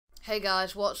Hey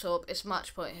guys, what's up? It's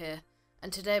MatchPoint here,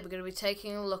 and today we're going to be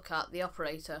taking a look at the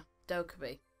operator,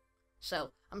 Dokkaebi. So,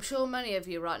 I'm sure many of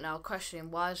you right now are questioning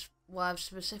why I've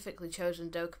specifically chosen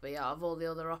Dokkaebi out of all the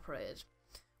other operators.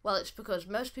 Well, it's because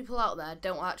most people out there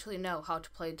don't actually know how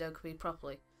to play Dokkaebi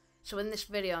properly. So in this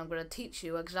video I'm going to teach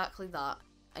you exactly that,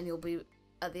 and you'll be,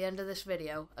 at the end of this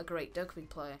video, a great Dokkaebi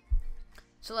player.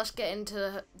 So let's get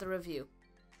into the review.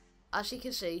 As you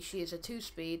can see, she is a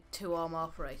 2-speed, 2-arm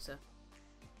operator.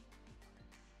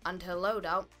 And her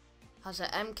loadout has a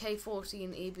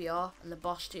MK14 EBR and the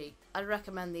Boss G. I'd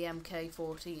recommend the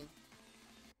MK14.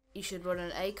 You should run an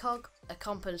ACOG, a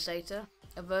compensator,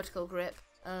 a vertical grip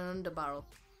and an underbarrel.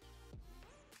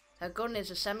 Her gun is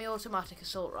a semi-automatic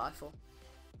assault rifle.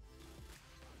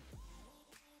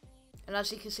 And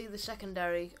as you can see, the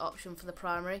secondary option for the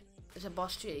primary is a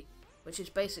Boss G, which is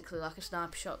basically like a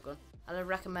sniper shotgun, and I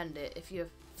recommend it if you're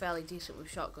fairly decent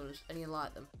with shotguns and you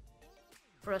like them.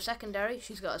 For her secondary,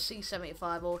 she's got a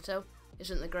C75 auto,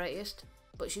 isn't the greatest,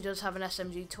 but she does have an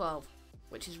SMG-12,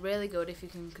 which is really good if you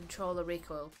can control the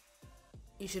recoil.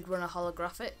 You should run a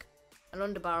holographic, an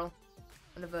underbarrel,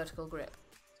 and a vertical grip.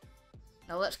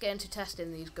 Now let's get into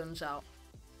testing these guns out.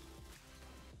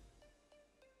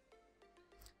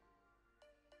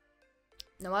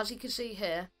 Now as you can see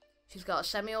here, she's got a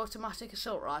semi-automatic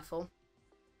assault rifle,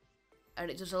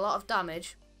 and it does a lot of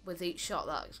damage with each shot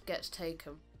that gets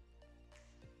taken.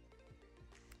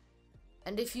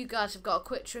 And if you guys have got a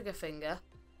quick trigger finger,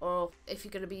 or if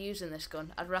you're going to be using this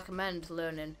gun, I'd recommend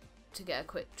learning to get a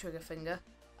quick trigger finger,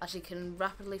 as you can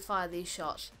rapidly fire these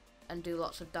shots and do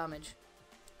lots of damage.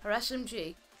 Her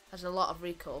SMG has a lot of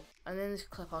recoil, and in this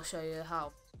clip I'll show you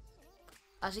how.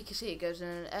 As you can see, it goes in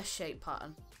an S-shaped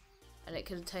pattern, and it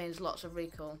contains lots of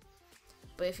recoil.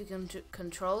 But if you can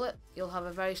control it, you'll have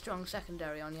a very strong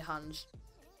secondary on your hands.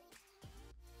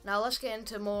 Now let's get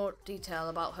into more detail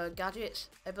about her gadgets,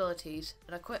 abilities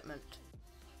and equipment.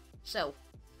 So,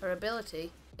 her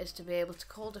ability is to be able to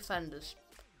call defenders.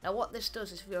 Now what this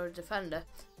does if you're a defender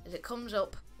is it comes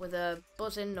up with a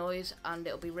buzzing noise and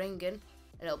it'll be ringing,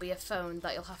 and it'll be a phone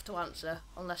that you'll have to answer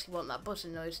unless you want that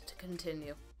buzzing noise to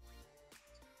continue.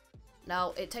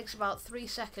 Now it takes about 3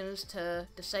 seconds to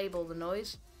disable the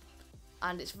noise,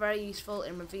 and it's very useful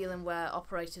in revealing where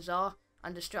operators are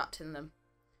and distracting them.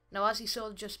 Now as you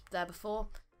saw just there before,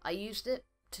 I used it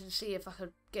to see if I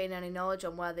could gain any knowledge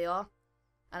on where they are,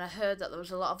 and I heard that there was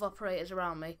a lot of operators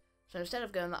around me, so instead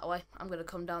of going that way, I'm going to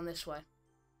come down this way.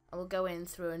 I will go in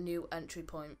through a new entry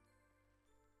point.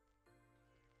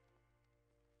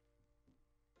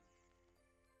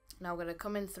 Now we're going to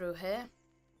come in through here,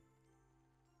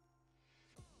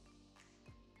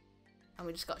 and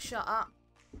we just got shot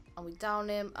at, and we down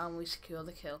him and we secure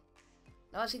the kill.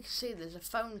 Now as you can see, there's a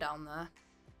phone down there,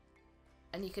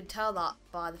 and you can tell that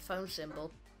by the phone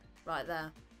symbol right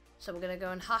there. So we're going to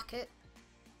go and hack it,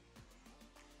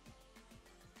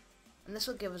 and this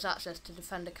will give us access to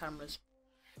defender cameras.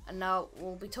 And now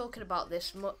we'll be talking about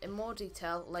this in more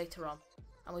detail later on,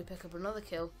 and we pick up another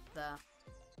kill there.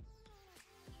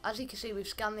 As you can see, we've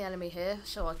scanned the enemy here,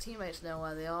 so our teammates know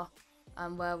where they are,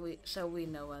 and so we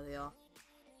know where they are.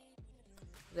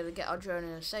 We're going to get our drone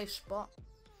in a safe spot.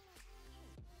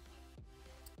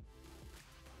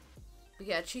 We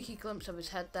get a cheeky glimpse of his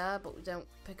head there, but we don't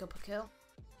pick up a kill.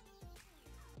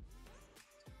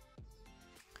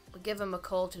 We give him a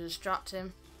call to distract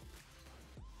him,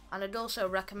 and I'd also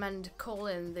recommend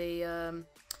calling the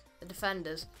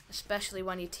defenders, especially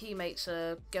when your teammates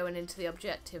are going into the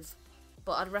objective.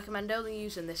 But I'd recommend only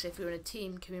using this if you're in a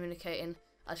team communicating,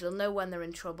 as you'll know when they're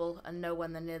in trouble and know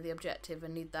when they're near the objective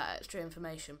and need that extra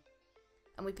information.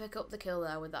 And we pick up the kill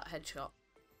there with that headshot.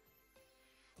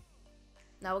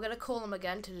 Now we're going to call them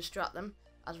again to distract them,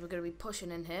 as we're going to be pushing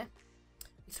in here.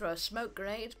 We throw a smoke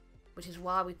grenade, which is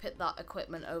why we picked that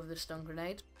equipment over the stun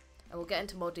grenade, and we'll get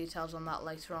into more details on that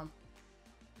later on.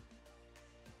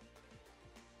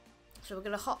 So we're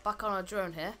going to hop back on our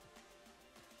drone here.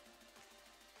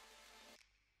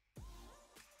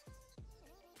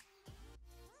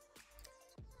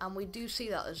 And we do see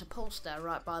that there's a pulse there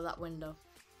right by that window.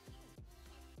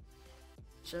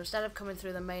 So instead of coming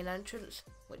through the main entrance,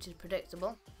 which is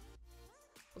predictable,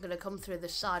 we're going to come through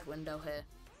this side window here.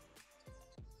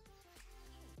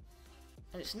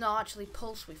 And it's not actually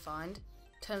Pulse we find,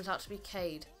 it turns out to be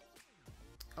Cade.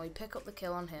 And we pick up the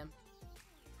kill on him.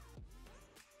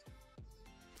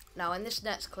 Now in this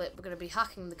next clip we're going to be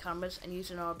hacking the cameras and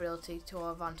using our ability to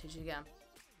our advantage again.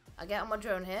 I get on my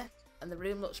drone here and the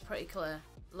room looks pretty clear.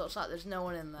 It looks like there's no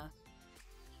one in there.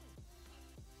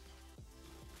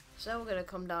 So we're going to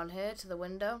come down here to the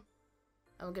window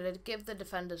and we're going to give the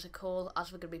defenders a call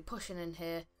as we're going to be pushing in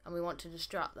here and we want to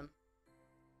distract them.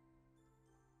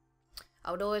 I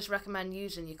would always recommend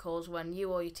using your calls when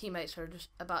you or your teammates are just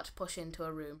about to push into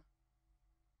a room.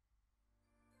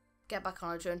 Get back on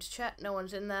our drone to check, no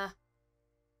one's in there.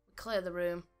 We clear the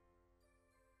room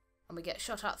and we get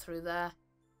shot at through there,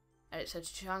 and it's a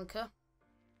Tachanka.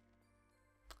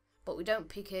 But we don't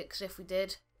peek it, because if we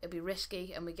did, it'd be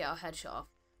risky and we get our headshot off.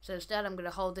 So instead I'm going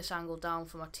to hold this angle down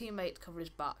for my teammate to cover his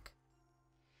back.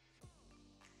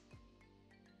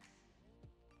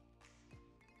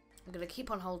 I'm going to keep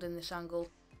on holding this angle,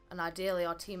 and ideally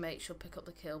our teammate should pick up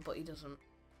the kill, but he doesn't.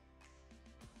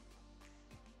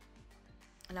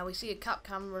 And now we see a cap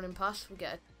cam running past, we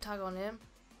get a tag on him.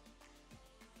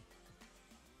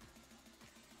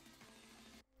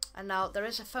 And now there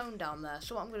is a phone down there,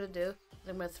 so what I'm going to do is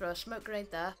I'm going to throw a smoke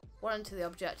grenade there, one into the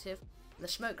objective. And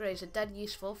the smoke grenades are dead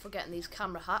useful for getting these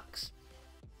camera hacks.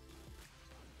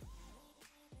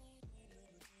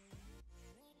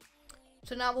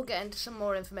 So now we'll get into some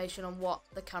more information on what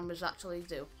the cameras actually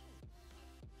do.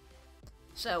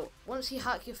 So once you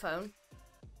hack your phone,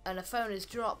 and a phone is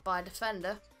dropped by a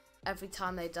defender every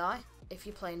time they die, if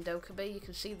you're playing Dokkabei you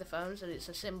can see the phones and it's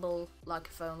a symbol like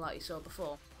a phone like you saw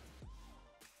before.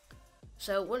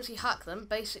 So once you hack them,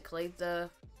 basically the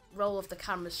role of the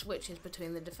camera switches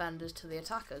between the defenders to the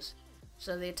attackers.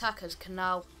 So the attackers can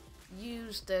now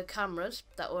use the cameras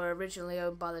that were originally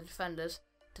owned by the defenders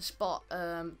to spot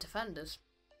defenders.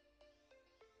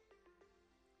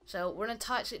 So we're in a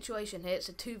tight situation here, it's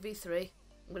a 2v3.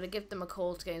 I'm going to give them a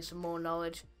call to gain some more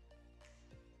knowledge.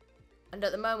 And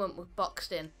at the moment we're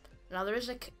boxed in. Now there is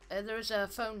a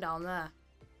phone down there.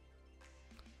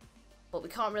 But we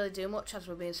can't really do much as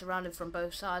we're being surrounded from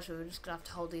both sides, so we're just going to have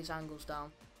to hold these angles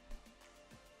down.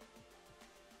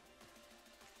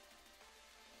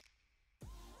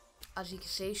 As you can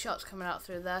see, shots coming out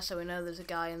through there, so we know there's a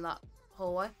guy in that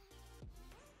hallway.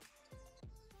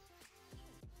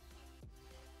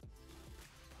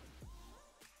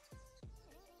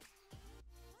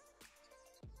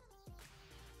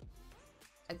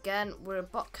 Again, we're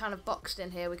kind of boxed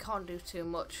in here, we can't do too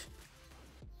much.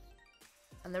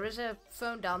 And there is a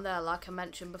phone down there like I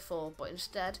mentioned before, but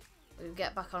instead we're going to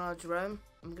get back on our drone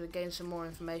and we're going to gain some more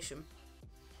information.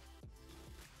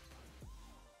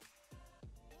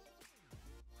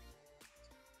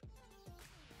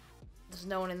 There's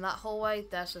no one in that hallway,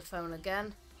 there's the phone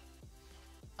again.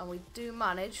 And we do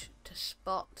manage to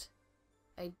spot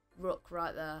a rook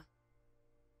right there.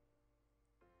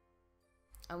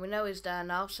 And we know he's there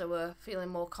now, so we're feeling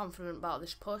more confident about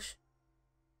this push.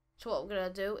 So what we're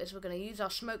going to do is we're going to use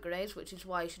our smoke grenades, which is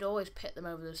why you should always pit them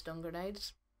over the stun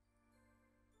grenades.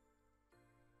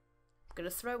 We're going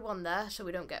to throw one there so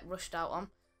we don't get rushed out on.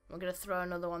 We're going to throw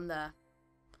another one there.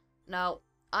 Now,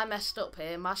 I messed up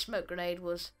here. My smoke grenade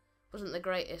wasn't the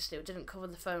greatest. It didn't cover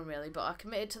the phone really, but I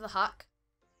committed to the hack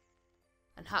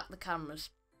and hacked the cameras.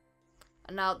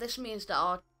 And now this means that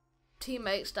our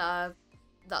teammates, that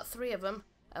three of them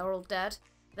are all dead,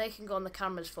 they can go on the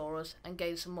cameras for us and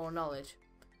gain some more knowledge.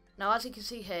 Now as you can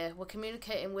see here, we're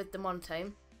communicating with the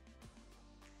Montaigne.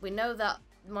 We know that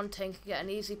Montaigne can get an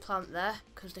easy plant there,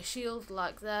 because the shield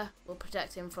like there will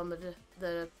protect him from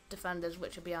the defenders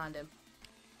which are behind him.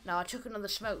 Now I chuck another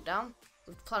smoke down,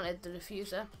 we've planted the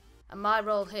diffuser, and my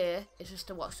role here is just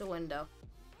to watch the window.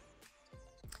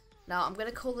 Now I'm going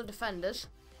to call the defenders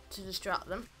to distract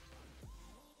them.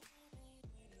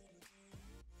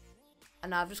 And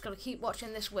now I've just got to keep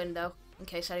watching this window in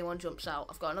case anyone jumps out.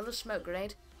 I've got another smoke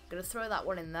grenade. I'm going to throw that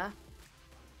one in there.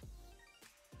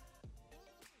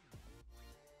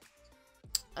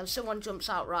 And someone jumps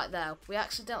out right there. We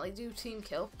accidentally do team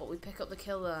kill, but we pick up the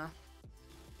kill there.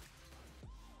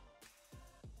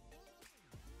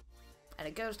 And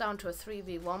it goes down to a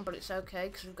 3v1, but it's okay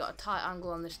because we've got a tight angle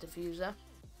on this diffuser.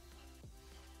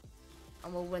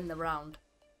 And we'll win the round.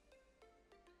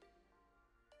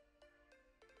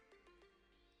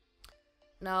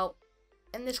 Now,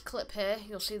 in this clip here,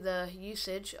 you'll see the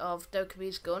usage of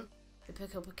Dokkabei's gun. We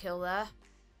pick up a kill there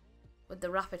with the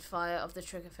rapid fire of the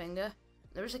trigger finger.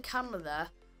 There is a camera there,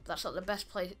 but that's not the best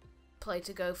play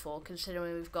to go for,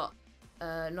 considering we've got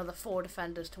another 4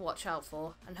 defenders to watch out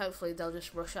for, and hopefully they'll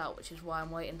just rush out, which is why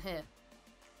I'm waiting here.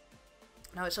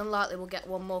 Now it's unlikely we'll get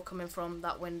one more coming from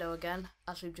that window again,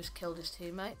 as we've just killed his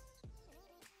teammate.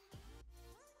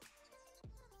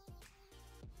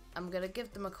 I'm going to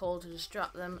give them a call to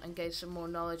distract them and gain some more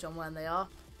knowledge on where they are.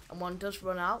 And one does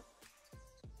run out,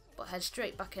 but head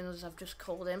straight back in as I've just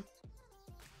called him.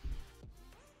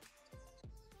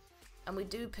 And we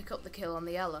do pick up the kill on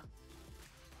the Ella.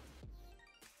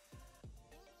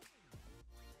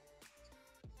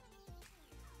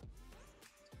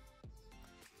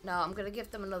 Now I'm going to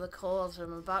give them another call as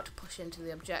I'm about to push into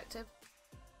the objective.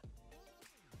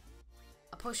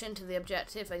 I push into the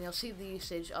objective and you'll see the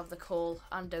usage of the call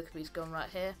and Dokkabei's gun right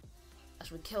here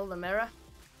as we kill the mirror.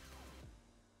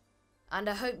 And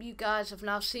I hope you guys have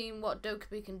now seen what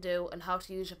Dokkabei can do and how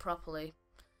to use it properly.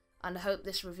 And I hope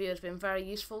this review has been very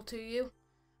useful to you.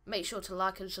 Make sure to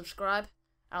like and subscribe.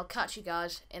 And I'll catch you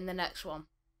guys in the next one.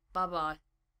 Bye bye.